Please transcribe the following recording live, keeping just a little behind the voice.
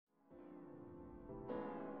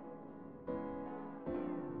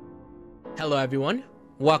Hello everyone,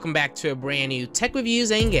 welcome back to a brand new Tech Reviews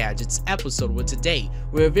and Gadgets episode where today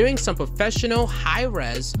we're reviewing some professional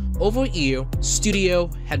high-res over-ear studio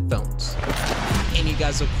headphones. And you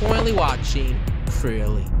guys are currently watching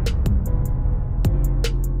CrewElite.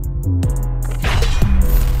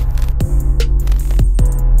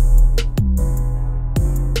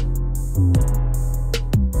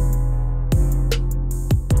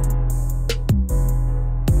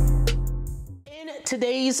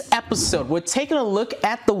 Today's episode, we're taking a look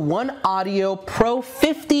at the OneOdio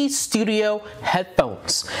Pro-50 studio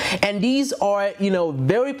headphones, and these are,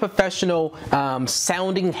 very professional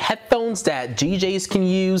sounding headphones that DJs can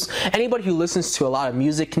use. Anybody who listens to a lot of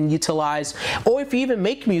music can utilize, or if you even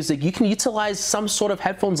make music, you can utilize some sort of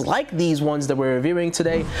headphones like these ones that we're reviewing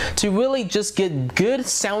today to really just get good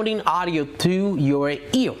sounding audio through your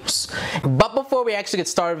ears. But before we actually get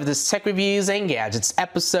started with this Tech Reviews and Gadgets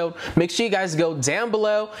episode, make sure you guys go down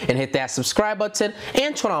below and hit that subscribe button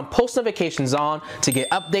and turn on post notifications on to get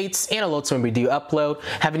updates and alerts when we do upload.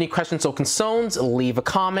 Have any questions or concerns, leave a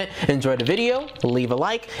comment. Enjoy the video, leave a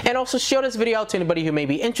like, and also share this video out to anybody who may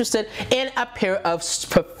be interested in a pair of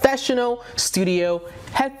professional studio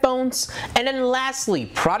headphones. And then lastly,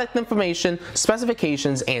 product information,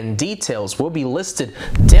 specifications, and details will be listed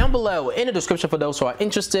down below in the description for those who are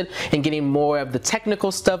interested in getting more of the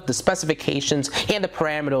technical stuff, the specifications, and the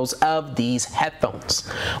parameters of these headphones.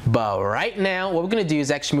 But right now, what we're going to do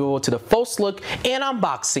is actually move over to the first look and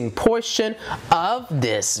unboxing portion of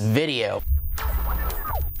this video.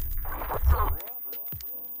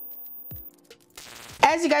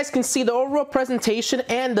 As you guys can see, the overall presentation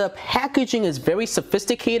and the packaging is very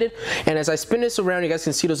sophisticated, and as I spin this around, you guys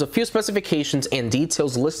can see there's a few specifications and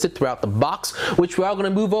details listed throughout the box, which we are going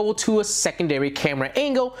to move over to a secondary camera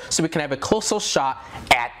angle so we can have a closer shot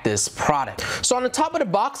at this product. So on the top of the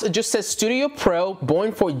box, it just says Studio Pro,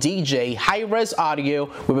 born for DJ, high-res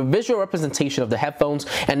audio with a visual representation of the headphones,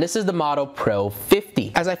 and this is the model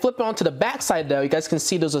Pro-50. As I flip it onto the back side though, you guys can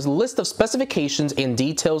see there's a list of specifications and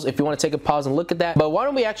details if you want to take a pause and look at that. But why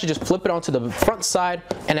don't we actually just flip it onto the front side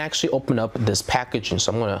and actually open up this packaging.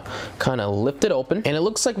 So I'm gonna kind of lift it open, and it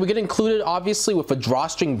looks like we get included obviously with a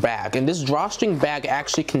drawstring bag, and this drawstring bag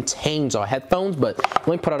actually contains our headphones, but let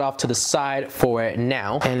me put it off to the side for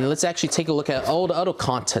now, and let's actually take a look at all the other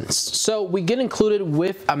contents. So we get included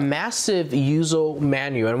with a massive user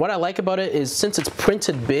manual, and what I like about it is since it's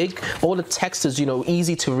printed big, all the text is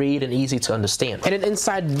easy to read and easy to understand. And then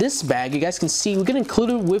inside this bag, you guys can see we get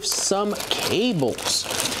included with some cables.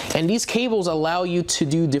 And these cables allow you to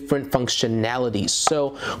do different functionalities.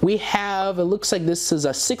 So we have, it looks like this is a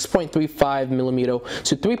 6.35mm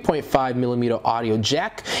to 3.5mm audio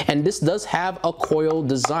jack, and this does have a coil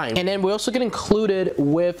design. And then we also get included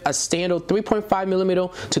with a standard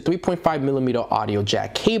 3.5mm to 3.5mm audio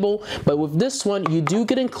jack cable, but with this one you do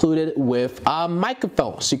get included with a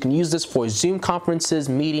microphone. So you can use this for Zoom conferences,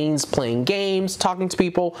 meetings, playing games, talking to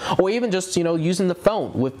people, or even just using the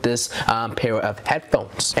phone with this pair of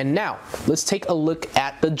headphones. And now let's take a look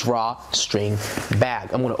at the drawstring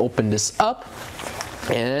bag. I'm going to open this up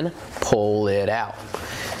and pull it out.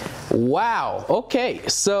 Wow, okay,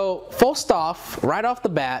 so first off, right off the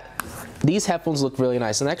bat, these headphones look really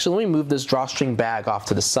nice. And actually, let me move this drawstring bag off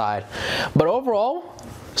to the side. But overall,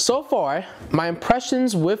 so far, my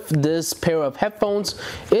impressions with this pair of headphones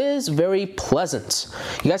is very pleasant.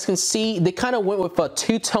 You guys can see they kind of went with a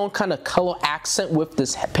two-tone kind of color accent with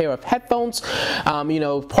this pair of headphones.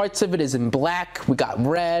 Parts of it is in black, we got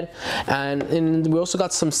red, and we also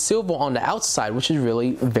got some silver on the outside, which is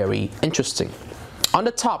really very interesting. On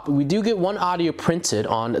the top, we do get OneOdio printed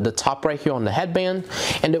on the top right here on the headband,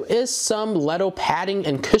 and there is some leather padding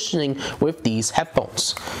and cushioning with these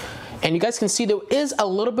headphones. And you guys can see there is a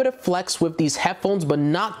little bit of flex with these headphones, but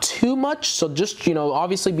not too much. So just,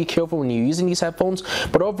 obviously be careful when you're using these headphones.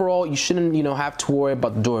 But overall, you shouldn't, have to worry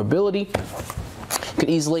about the durability. You can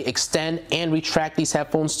easily extend and retract these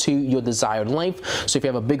headphones to your desired length. So if you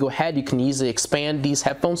have a bigger head, you can easily expand these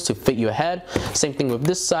headphones to fit your head. Same thing with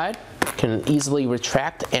this side. You can easily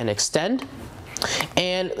retract and extend.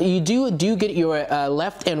 And you do get your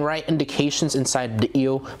left and right indications inside the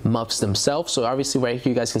ear muffs themselves. So obviously right here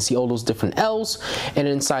you guys can see all those different L's, and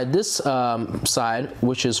inside this side,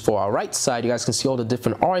 which is for our right side, you guys can see all the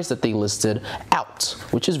different R's that they listed out,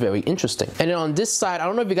 which is very interesting. And then on this side, I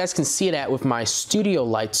don't know if you guys can see that with my studio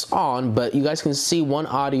lights on, but you guys can see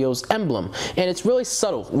OneAudio's emblem, and it's really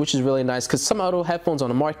subtle, which is really nice, because some other headphones on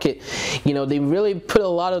the market, they really put a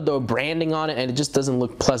lot of their branding on it, and it just doesn't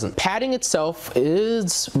look pleasant. Padding itself itself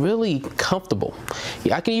is really comfortable.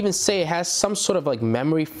 Yeah, I can even say it has some sort of like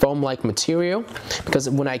memory foam-like material, because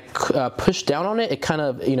when I push down on it, it kind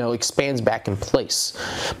of, you know, expands back in place.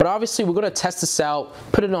 But obviously we're going to test this out,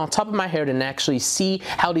 put it on top of my head, and actually see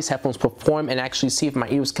how these headphones perform, and actually see if my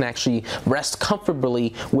ears can actually rest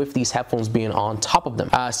comfortably with these headphones being on top of them.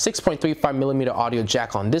 6.35mm audio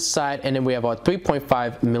jack on this side, and then we have our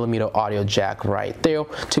 3.5mm audio jack right there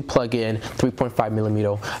to plug in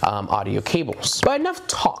 3.5mm audio cables. But enough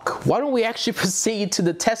talk. Why don't we actually proceed to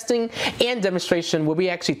the testing and demonstration where we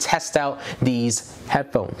actually test out these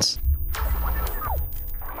headphones.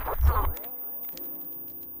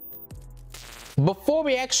 Before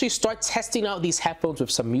we actually start testing out these headphones with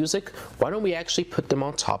some music, why don't we actually put them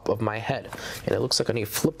on top of my head? And it looks like I need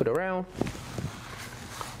to flip it around.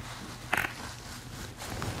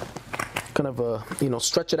 Kind of, you know,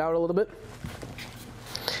 stretch it out a little bit.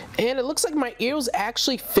 And it looks like my ears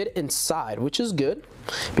actually fit inside, which is good.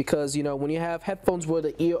 Because, you know, when you have headphones where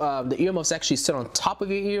the earmuffs actually sit on top of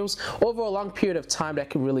your ears, over a long period of time that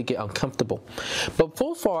can really get uncomfortable. But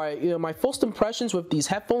so far, you know, my first impressions with these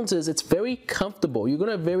headphones is it's very comfortable. You're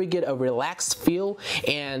gonna get a relaxed feel,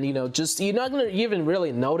 and you know, just you're not gonna even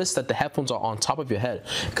really notice that the headphones are on top of your head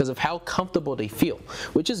because of how comfortable they feel,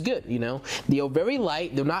 which is good. You know, they are very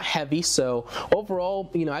light, they're not heavy, so overall,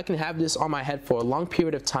 you know, I can have this on my head for a long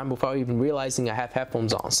period of time without even realizing I have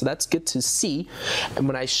headphones on. So that's good to see. And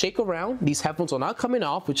when I shake around, these headphones are not coming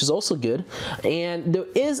off, which is also good. And there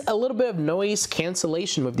is a little bit of noise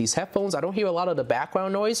cancellation with these headphones. I don't hear a lot of the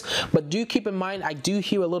background noise, but do keep in mind I do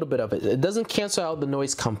hear a little bit of it. It doesn't cancel out the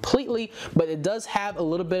noise completely, but it does have a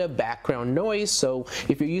little bit of background noise. So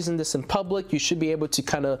if you're using this in public, you should be able to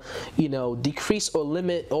kind of, you know, decrease or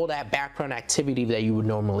limit all that background activity that you would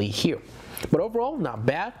normally hear. But overall, not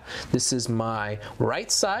bad. This is my right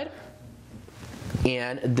side,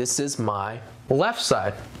 and this is my left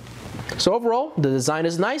side. So overall, the design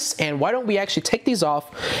is nice, and why don't we actually take these off,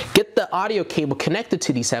 get the audio cable connected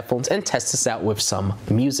to these headphones, and test this out with some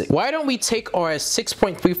music. Why don't we take our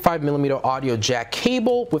 6.35mm audio jack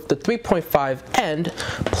cable with the 3.5 end,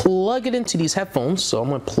 plug it into these headphones. So I'm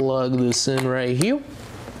going to plug this in right here.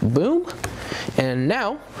 Boom. And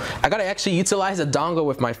now I got to actually utilize a dongle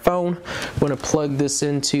with my phone. I'm going to plug this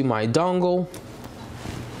into my dongle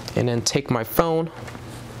and then take my phone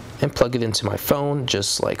and plug it into my phone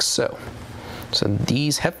just like so. So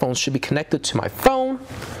these headphones should be connected to my phone.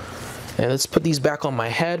 And let's put these back on my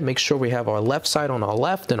head. Make sure we have our left side on our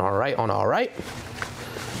left and our right on our right.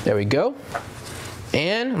 There we go.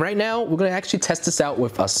 And right now we're gonna actually test this out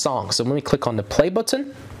with a song. So let me click on the play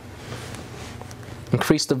button,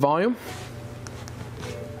 increase the volume.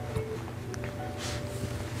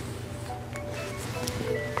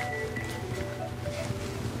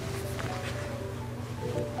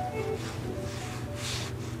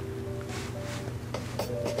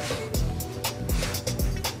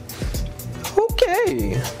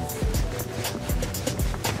 Okay.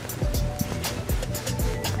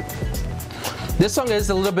 This song is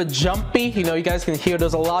a little bit jumpy. You know, you guys can hear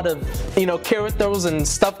there's a lot of, you know, characters and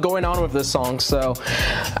stuff going on with this song. So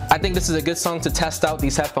I think this is a good song to test out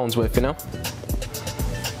these headphones with, you know.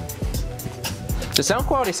 The sound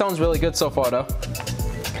quality sounds really good so far though.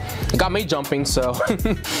 It got me jumping, so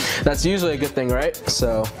that's usually a good thing, right?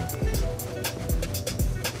 So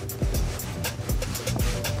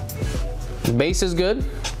the bass is good.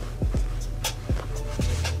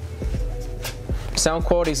 Sound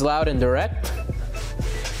quality is loud and direct.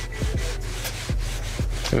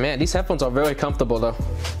 Man, these headphones are very comfortable though.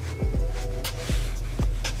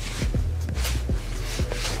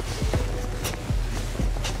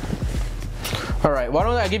 Alright, why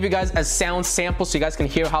don't I give you guys a sound sample so you guys can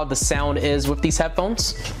hear how the sound is with these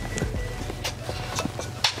headphones.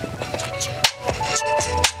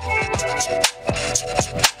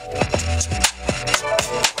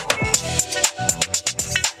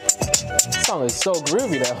 This song is so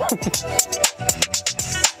groovy though.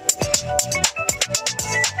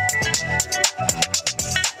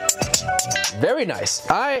 Very nice.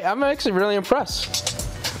 I'm actually really impressed.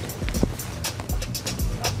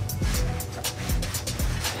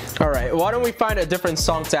 Alright, why don't we find a different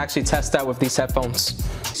song to actually test out with these headphones?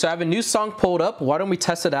 So I have a new song pulled up. Why don't we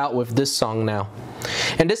test it out with this song now?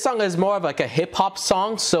 And this song is more of like a hip-hop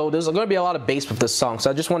song, so there's going to be a lot of bass with this song.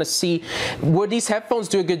 So I just want to see, would these headphones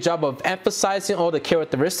do a good job of emphasizing all the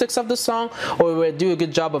characteristics of the song, or would it do a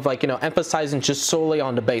good job of, like, you know, emphasizing just solely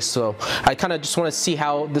on the bass? So I kind of just want to see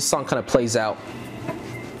how this song kind of plays out.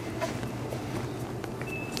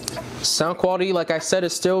 Sound quality, like I said,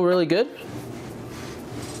 is still really good.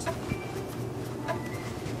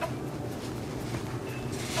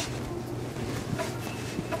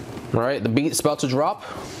 All right, the beat's about to drop.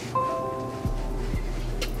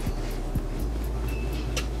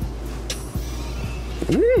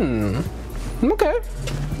 Okay.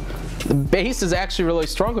 The bass is actually really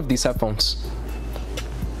strong with these headphones.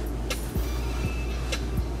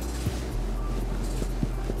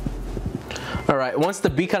 All right, once the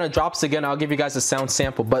beat kind of drops again, I'll give you guys a sound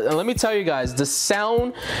sample. But let me tell you guys, the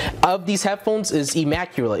sound of these headphones is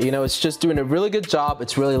immaculate. You know, it's just doing a really good job.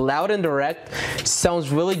 It's really loud and direct. It sounds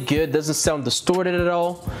really good. Doesn't sound distorted at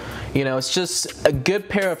all. You know, it's just a good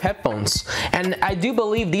pair of headphones. And I do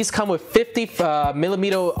believe these come with 50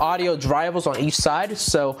 millimeter audio drivers on each side.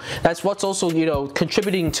 So that's what's also, you know,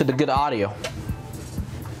 contributing to the good audio. All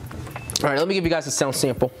right, let me give you guys a sound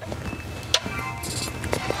sample.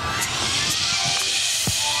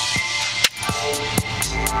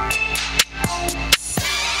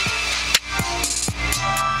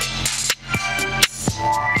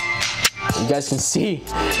 You guys can see,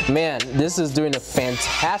 man, this is doing a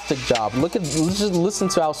fantastic job. Let's just listen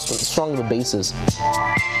to how strong the bass is.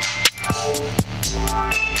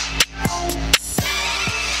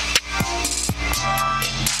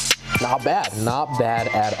 Not bad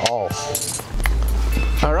at all.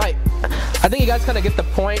 All right, I think you guys kind of get the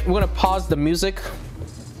point. We're gonna pause the music.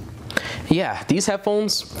 Yeah, these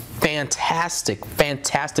headphones, fantastic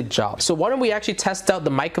job. So why don't we actually test out the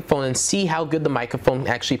microphone and see how good the microphone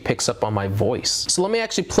actually picks up on my voice. So let me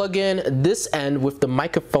actually plug in this end with the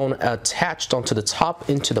microphone attached onto the top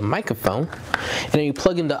into the microphone, and then you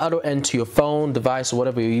plug in the other end to your phone, device, or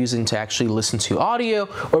whatever you're using to actually listen to audio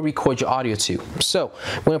or record your audio to. So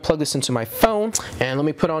I'm gonna plug this into my phone, and let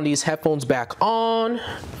me put on these headphones back on.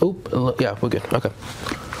 Oop, yeah, we're good, okay.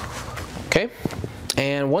 Okay.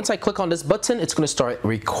 And once I click on this button, it's going to start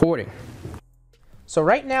recording. So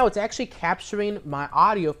right now it's actually capturing my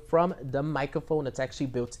audio from the microphone that's actually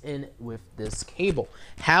built in with this cable.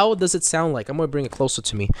 How does it sound like? I'm going to bring it closer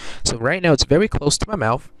to me. So right now it's very close to my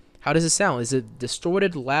mouth. How does it sound? Is it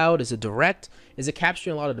distorted, loud? Is it direct? Is it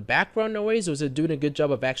capturing a lot of the background noise, or is it doing a good job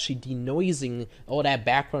of actually denoising all that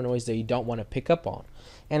background noise that you don't want to pick up on?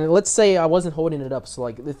 And let's say I wasn't holding it up. So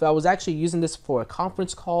like if I was actually using this for a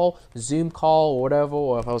conference call, Zoom call, or whatever,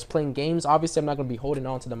 or if I was playing games, obviously I'm not going to be holding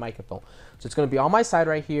on to the microphone. So it's going to be on my side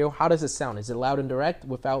right here. How does it sound? Is it loud and direct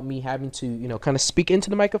without me having to, you know, kind of speak into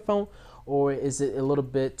the microphone, or is it a little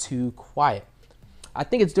bit too quiet? I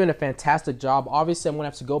think it's doing a fantastic job. Obviously, I'm going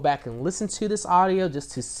to have to go back and listen to this audio just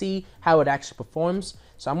to see how it actually performs.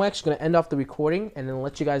 So I'm actually going to end off the recording and then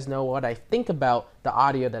let you guys know what I think about the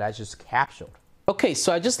audio that I just captured. Okay,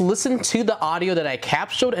 so I just listened to the audio that I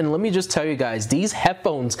captured, and let me just tell you guys, these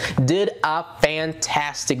headphones did a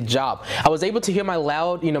fantastic job. I was able to hear my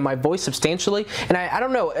loud, you know, my voice substantially, and I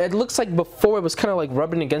don't know, it looks like before it was kind of like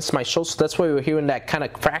rubbing against my shoulder, so that's why we were hearing that kind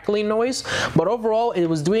of crackling noise, but overall it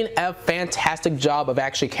was doing a fantastic job of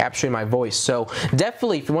actually capturing my voice. So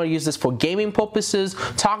definitely, if you want to use this for gaming purposes,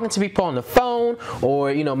 talking to people on the phone,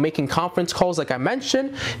 or, you know, making conference calls like I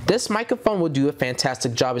mentioned, this microphone will do a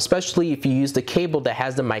fantastic job, especially if you use the cable that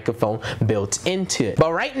has the microphone built into it.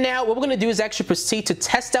 But right now, what we're gonna do is actually proceed to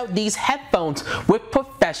test out these headphones with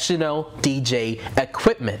professional DJ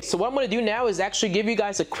equipment. So what I'm gonna do now is actually give you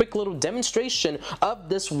guys a quick little demonstration of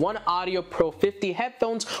this OneOdio Pro-50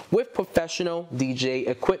 headphones with professional DJ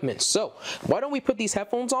equipment. So why don't we put these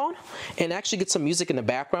headphones on and actually get some music in the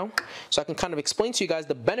background so I can kind of explain to you guys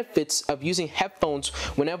the benefits of using headphones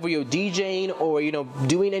whenever you're DJing or, you know,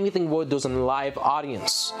 doing anything where there's a live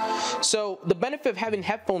audience. So the benefit of having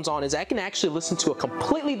headphones on is I can actually listen to a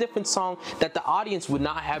completely different song that the audience would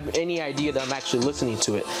not have any idea that I'm actually listening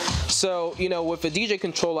to it. So, you know, with a DJ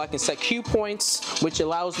controller, I can set cue points, which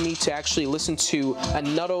allows me to actually listen to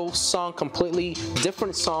another song, completely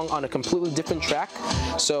different song on a completely different track.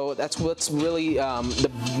 So that's what's really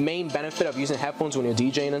the main benefit of using headphones when you're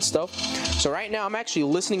DJing and stuff. So right now I'm actually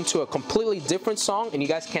listening to a completely different song and you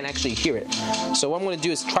guys can't actually hear it. So what I'm going to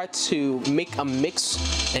do is try to make a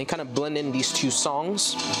mix and kind of blend in these two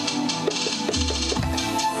songs.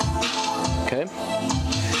 Okay.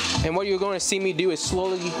 And what you're going to see me do is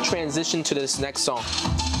slowly transition to this next song.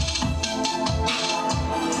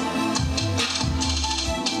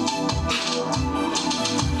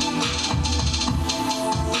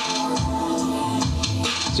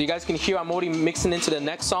 So you guys can hear I'm already mixing into the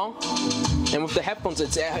next song. And with the headphones,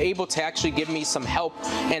 it's able to actually give me some help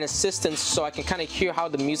and assistance so I can kind of hear how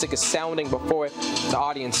the music is sounding before the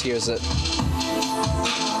audience hears it.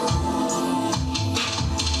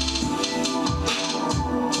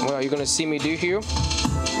 What you're going to see me do here.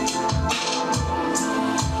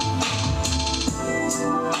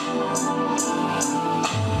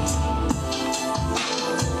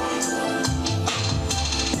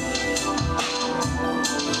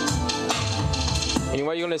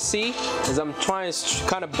 what you're gonna see is I'm trying to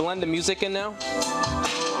kind of blend the music in now.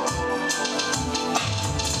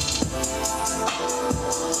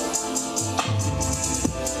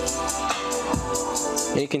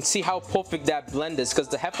 And you can see how perfect that blend is because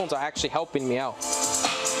the headphones are actually helping me out.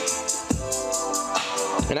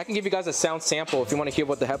 And I can give you guys a sound sample if you want to hear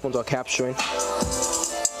what the headphones are capturing.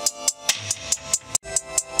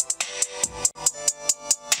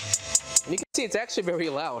 And you can see it's actually very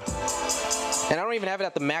loud. And I don't even have it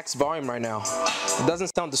at the max volume right now. It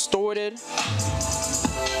doesn't sound distorted.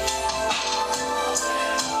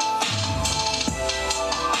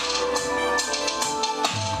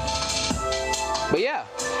 But yeah,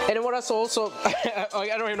 and what else also, I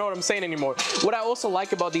don't even know what I'm saying anymore. What I also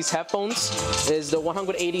like about these headphones is the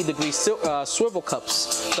 180-degree swivel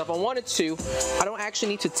cups. So if I wanted to, I don't actually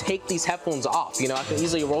need to take these headphones off. You know, I can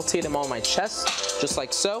easily rotate them on my chest, just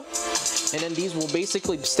like so. And then these will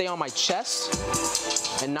basically stay on my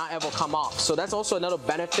chest and not ever come off. So that's also another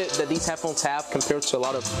benefit that these headphones have compared to a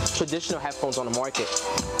lot of traditional headphones on the market.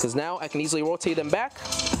 Because now I can easily rotate them back,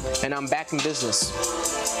 and I'm back in business.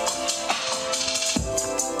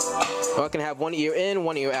 Or I can have one ear in,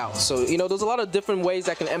 one ear out. So, you know, there's a lot of different ways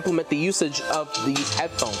I can implement the usage of these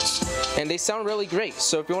headphones. And they sound really great.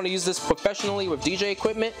 So if you want to use this professionally with DJ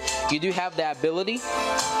equipment, you do have that ability.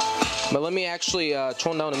 But let me actually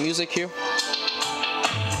tone down the music here.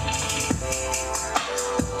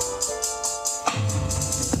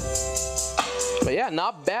 But yeah,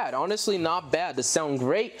 not bad. Honestly, not bad. They sound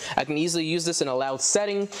great. I can easily use this in a loud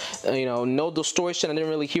setting. You know, no distortion. I didn't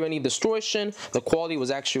really hear any distortion. The quality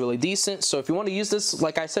was actually really decent. So if you want to use this,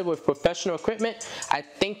 like I said, with professional equipment, I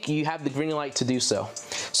think you have the green light to do so.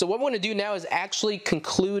 So what we're going to do now is actually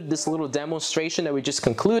conclude this little demonstration that we just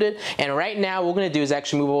concluded. And right now, what we're going to do is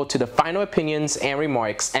actually move over to the final opinions and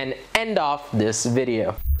remarks and end off this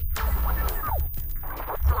video.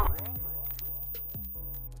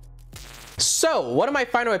 So, what are my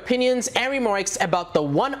final opinions and remarks about the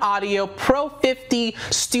OneOdio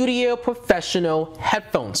Pro-50 Studio Professional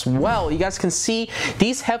headphones? Well, you guys can see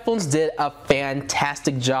these headphones did a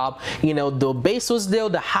fantastic job. You know, the bass was there,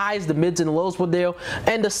 the highs, the mids, and the lows were there,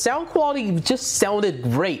 and the sound quality just sounded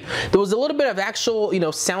great. There was a little bit of actual, you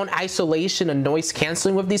know, sound isolation and noise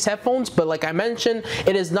canceling with these headphones, but like I mentioned,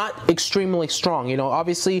 it is not extremely strong. You know,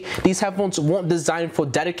 obviously, these headphones weren't designed for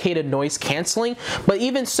dedicated noise canceling, but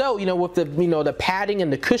even so, you know, with the, you know, the padding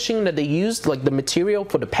and the cushioning that they used, like the material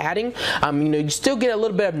for the padding, you know, you still get a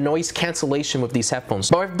little bit of noise cancellation with these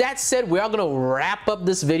headphones. But with that said, we are going to wrap up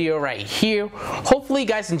this video right here. Hopefully you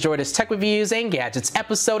guys enjoyed this tech reviews and gadgets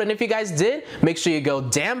episode, and if you guys did, make sure you go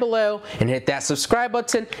down below and hit that subscribe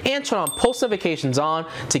button and turn on post notifications on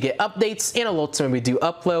to get updates and alerts when we do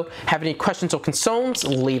upload. Have any questions or concerns,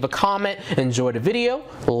 leave a comment, enjoy the video,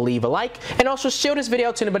 leave a like, and also share this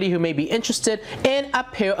video to anybody who may be interested in a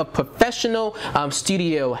pair of professional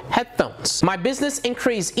studio headphones. My business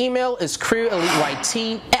inquiries email is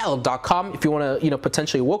CrewElite@outlook.com if you want to, you know,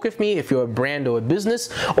 potentially work with me if you're a brand or a business,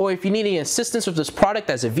 or if you need any assistance with this product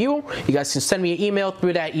as a viewer, you guys can send me an email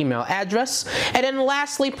through that email address. And then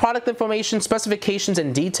lastly, product information, specifications,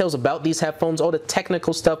 and details about these headphones, all the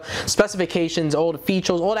technical stuff, specifications, all the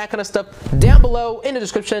features, all that kind of stuff down below in the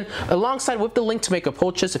description, alongside with the link to make a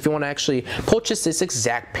purchase if you want to actually purchase this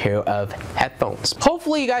exact pair of headphones.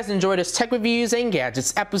 Hopefully you guys enjoyed this tech reviews and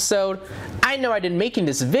gadgets episode. I know I did making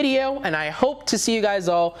this video, and I hope to see you guys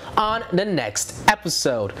all on the next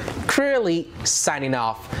episode. CrewElite signing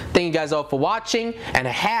off. Thank you guys all for watching, and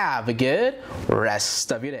have a good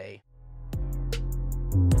rest of your day.